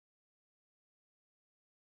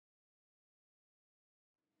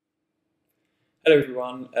Hello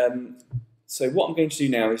everyone. So what I'm going to do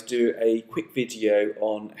now is do a quick video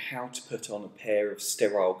on how to put on a pair of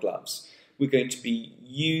sterile gloves. We're going to be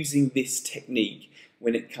using this technique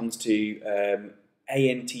when it comes to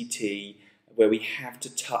ANTT, where we have to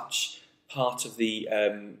touch part of the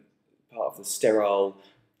sterile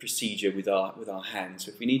procedure with our hands.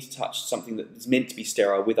 So if we need to touch something that is meant to be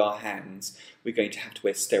sterile with our hands, we're going to have to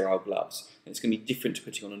wear sterile gloves. And it's going to be different to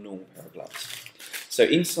putting on a normal pair of gloves. So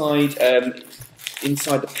inside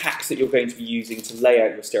the packs that you're going to be using to lay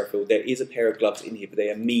out your sterile field, there is a pair of gloves in here, but they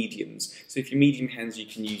are mediums. So if you're medium hands, you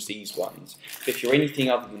can use these ones. But if you're anything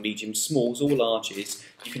other than medium, smalls or larges,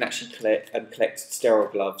 you can actually collect sterile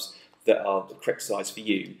gloves that are the correct size for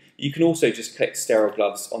you. You can also just collect sterile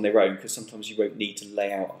gloves on their own, because sometimes you won't need to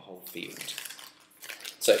lay out a whole field.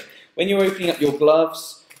 So when you're opening up your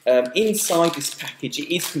gloves, inside this package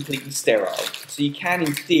it is completely sterile. So you can,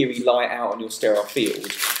 in theory, lie it out on your sterile field,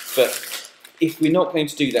 but if we're not going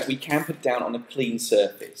to do that, we can put it down on a clean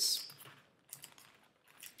surface.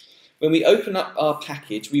 When we open up our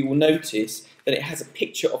package, we will notice that it has a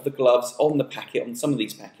picture of the gloves on the packet, on some of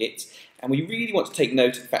these packets, and we really want to take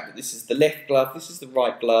note of the fact that this is the left glove, this is the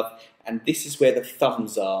right glove, and this is where the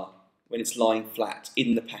thumbs are when it's lying flat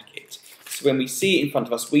in the packet. So when we see it in front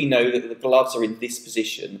of us, we know that the gloves are in this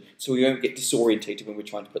position, so we won't get disorientated when we're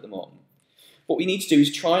trying to put them on. What we need to do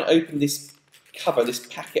is try and open this cover, this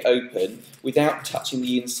packet open, without touching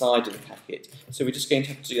the inside of the packet. So we're just going to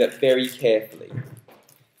have to do that very carefully.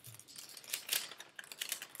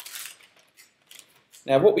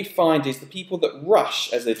 Now what we find is the people that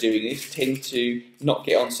rush as they're doing this tend to not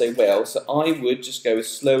get on so well, so I would just go as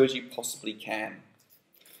slow as you possibly can.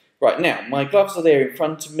 Right, now my gloves are there in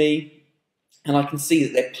front of me, and I can see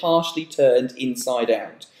that they're partially turned inside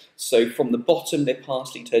out. So from the bottom they're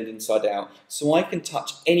partially turned inside out, so I can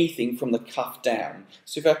touch anything from the cuff down.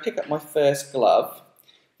 So if I pick up my first glove,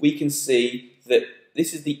 we can see that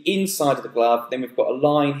this is the inside of the glove, then we've got a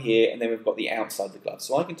line here, and then we've got the outside of the glove.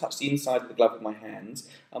 So I can touch the inside of the glove with my hands,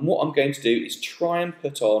 and what I'm going to do is try and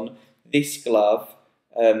put on this glove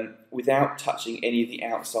without touching any of the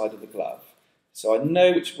outside of the glove. So I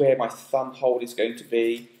know where my thumb hole is going to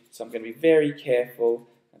be, so I'm going to be very careful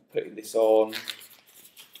and putting this on.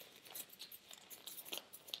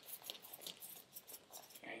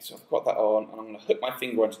 Okay, so I've got that on, and I'm going to hook my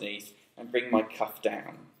finger underneath and bring my cuff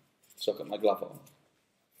down. So I've got my glove on.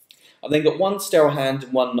 I've then got one sterile hand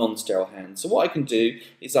and one non-sterile hand. So what I can do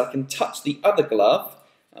is I can touch the other glove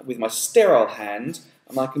with my sterile hand,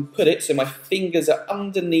 and I can put it so my fingers are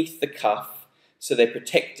underneath the cuff so they're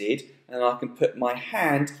protected, and I can put my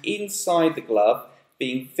hand inside the glove,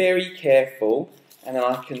 being very careful, and then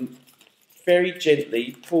I can very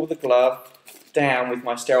gently pull the glove down with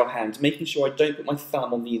my sterile hand, making sure I don't put my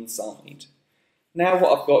thumb on the inside. Now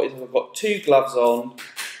what I've got is I've got two gloves on,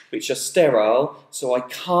 which are sterile, so I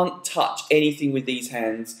can't touch anything with these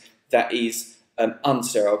hands that is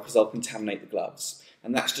unsterile, because I'll contaminate the gloves.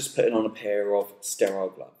 And that's just putting on a pair of sterile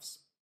gloves.